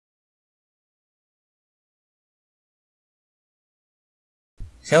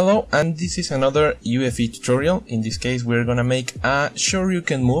Hello, and this is another UFE tutorial. In this case we're gonna make a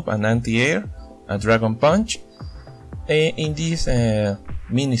shoryuken move, an anti-air, a dragon punch, in this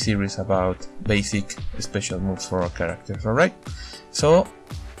mini-series about basic special moves for our characters, alright? So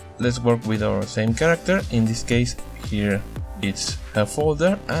let's work with our same character. In this case here it's a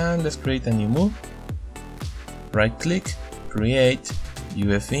folder, and let's create a new move. Right click, create,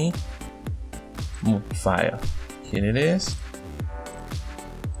 UFE, move file. Here it is.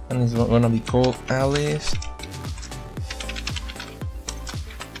 And it's gonna be called Alice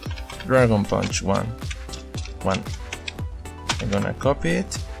Dragon Punch 1. I'm gonna copy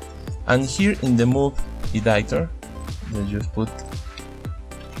it, and here in the move editor, let's just put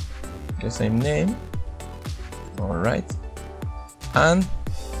the same name. Alright, and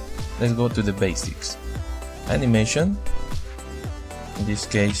let's go to the basics. Animation. In this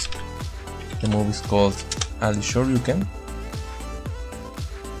case, the move is called Alice Shoryuken.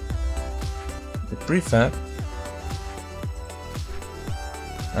 The prefab,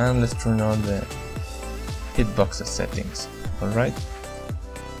 and let's turn on the hitboxes settings. Alright,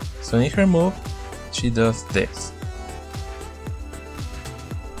 so in her move she does this,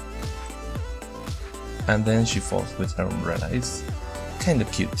 and then she falls with her umbrella. It's kinda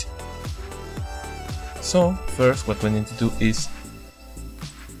cute. So first what we need to do is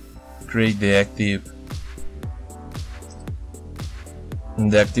create the active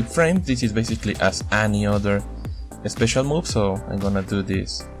frame. This is basically as any other special move, so I'm gonna do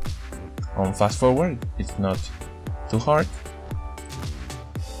this on fast forward. It's not too hard.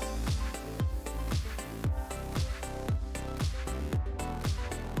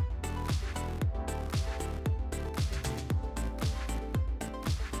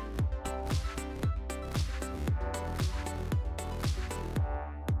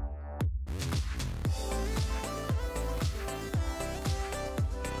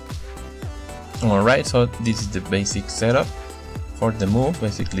 Alright, so this is the basic setup for the move.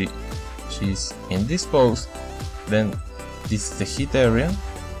 Basically she's in this pose, then this is the hit area,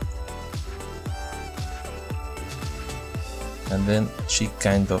 and then she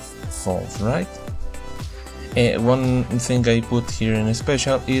kind of falls, right? One thing I put here in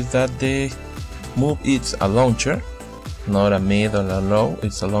special is that the move is a launcher, not a mid or a low,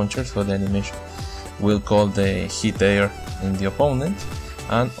 it's a launcher, so the animation will call the hit air in the opponent.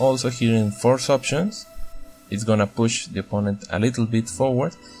 And also here in force options, it's gonna push the opponent a little bit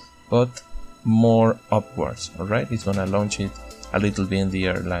forward, but more upwards, alright? It's gonna launch it a little bit in the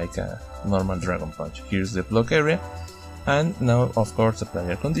air like a normal dragon punch. Here's the block area, and now of course the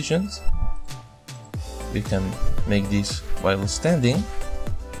player conditions. We can make this while standing,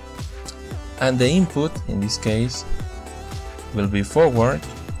 and the input in this case will be forward,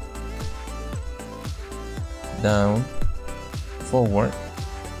 down, forward,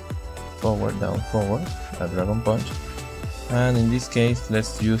 forward, down, forward, a dragon punch. And in this case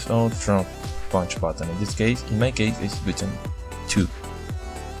let's use our strong punch button. In this case, in my case, it's button 2.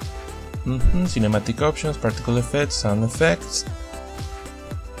 Cinematic options, particle effects, sound effects.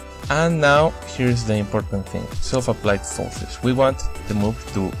 And now here's the important thing: self-applied forces. We want the move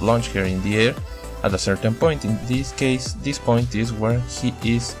to launch her in the air at a certain point. In this case, this point is where he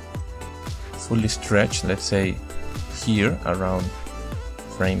is fully stretched, let's say here around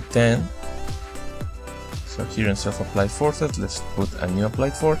frame 10. So here in self-applied forces, let's put a new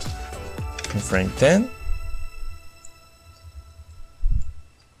applied force in frame 10,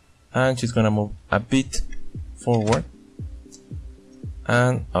 and she's gonna move a bit forward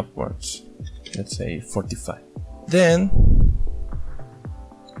and upwards, let's say 45. Then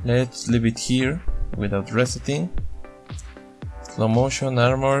let's leave it here without resetting. Slow motion,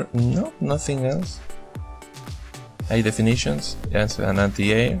 armor, no, nothing else. High definitions, as an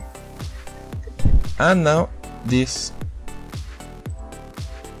anti-air. And now this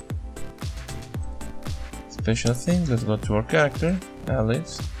special thing, let's go to our character,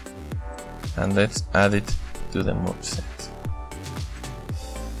 Alice, and let's add it to the moveset.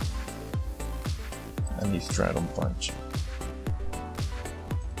 And this dragon punch.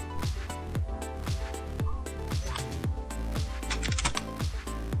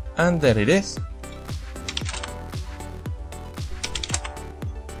 And there it is.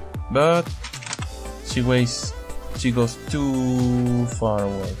 But she goes too far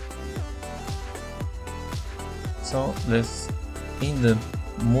away. So let's, in the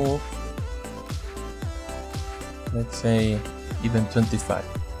move, let's say even 25.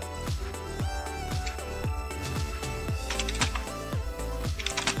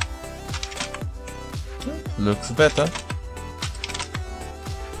 Looks better.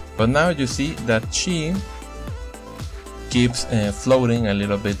 But now you see that she keeps floating a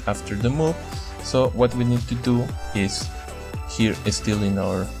little bit after the move. So what we need to do is, here is still in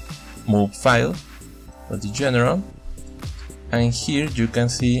our move file for the general, and here you can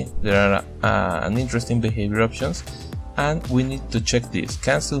see there are an interesting behavior options, and we need to check this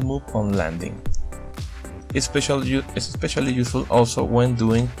cancel move on landing. It's especially useful also when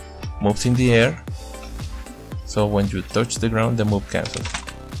doing moves in the air, so when you touch the ground the move cancels.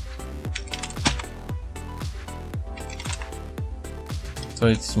 So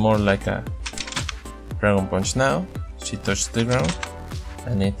it's more like a Dragon Punch now. She touched the ground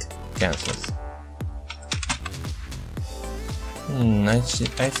and it cancels.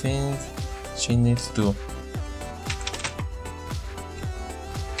 I think she needs to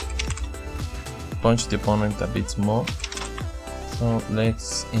punch the opponent a bit more. So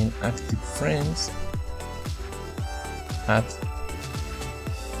let's, in active frames, add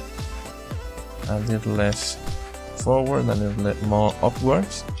a little less forward, a little more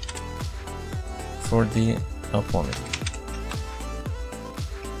upwards for the opponent.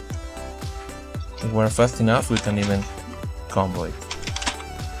 If we're fast enough, we can even combo it.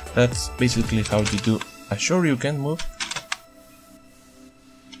 That's basically how you do a shoryuken move.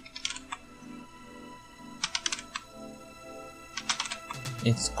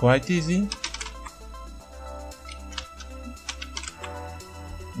 It's quite easy.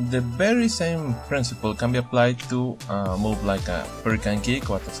 The very same principle can be applied to a move like a hurricane kick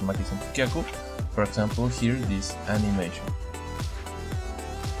or tatsumaki senpukyaku. For example, here this animation.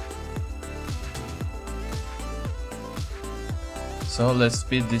 So let's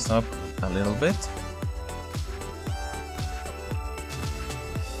speed this up a little bit.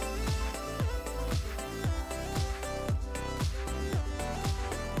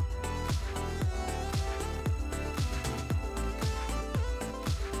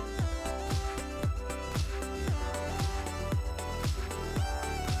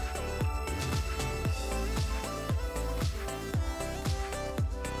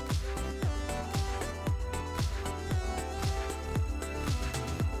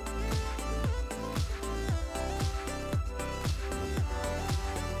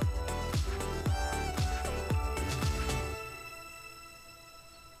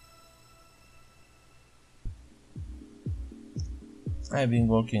 I've been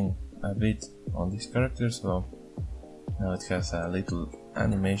working a bit on this character, so now it has a little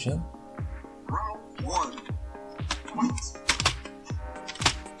animation. Round 1. Fight.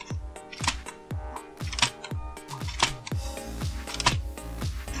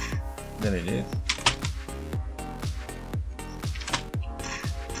 There it is.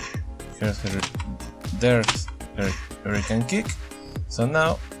 There's her hurricane kick. So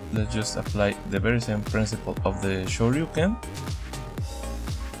now let's just apply the very same principle of the shoryuken.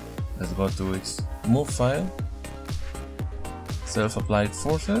 Let's go to its move file, self-applied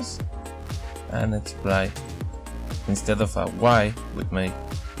forces, and let's apply, instead of a Y,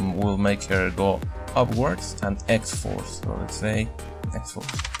 we'll make her go upwards, and X force. So let's say X force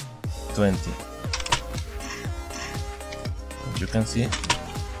 20. As you can see,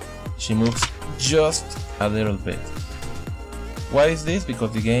 she moves just a little bit. Why is this?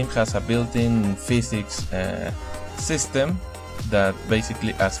 Because the game has a built-in physics system that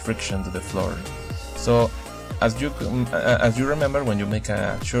basically adds friction to the floor. So as you remember, when you make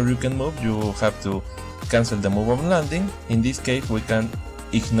a shoryuken move, you have to cancel the move of landing. In this case, we can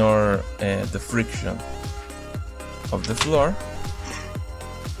ignore the friction of the floor,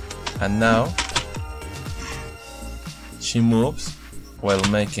 and now she moves while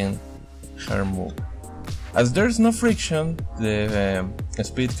making her move. As there's no friction, the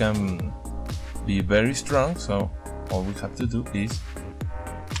speed can be very strong, so all we have to do is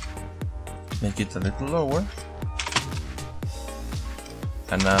make it a little lower,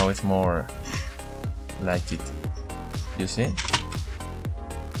 and now it's more like it. You see?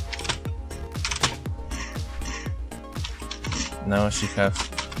 Now she has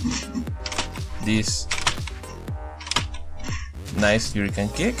this nice hurricane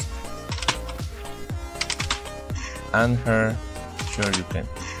kick and her shoryuken,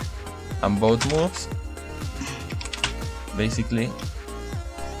 and both moves basically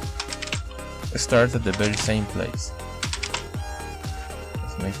start at the very same place.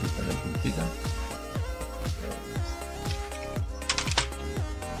 Let's make it a little bigger.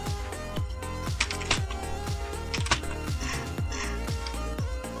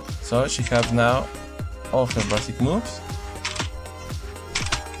 So she has now all her basic moves.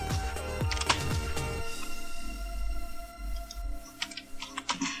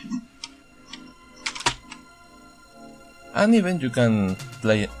 And even you can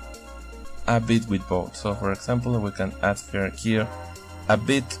play a bit with both. So for example, we can add here a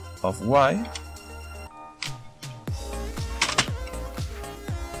bit of Y.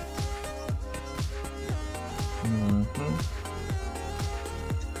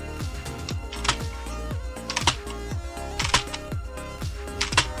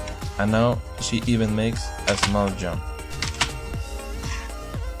 And now she even makes a small jump.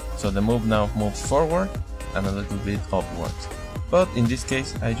 So the move now moves forward and a little bit upwards. But in this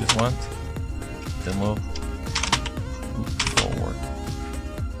case, I just want the move forward.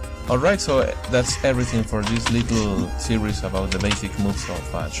 Alright, so that's everything for this little series about the basic moves of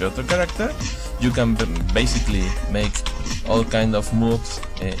a Shoto character. You can basically make all kind of moves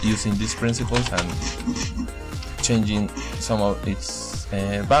using these principles and changing some of its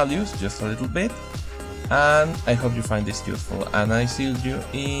values just a little bit. And I hope you find this useful, and I see you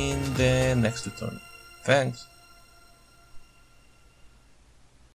in the next tutorial. Thanks!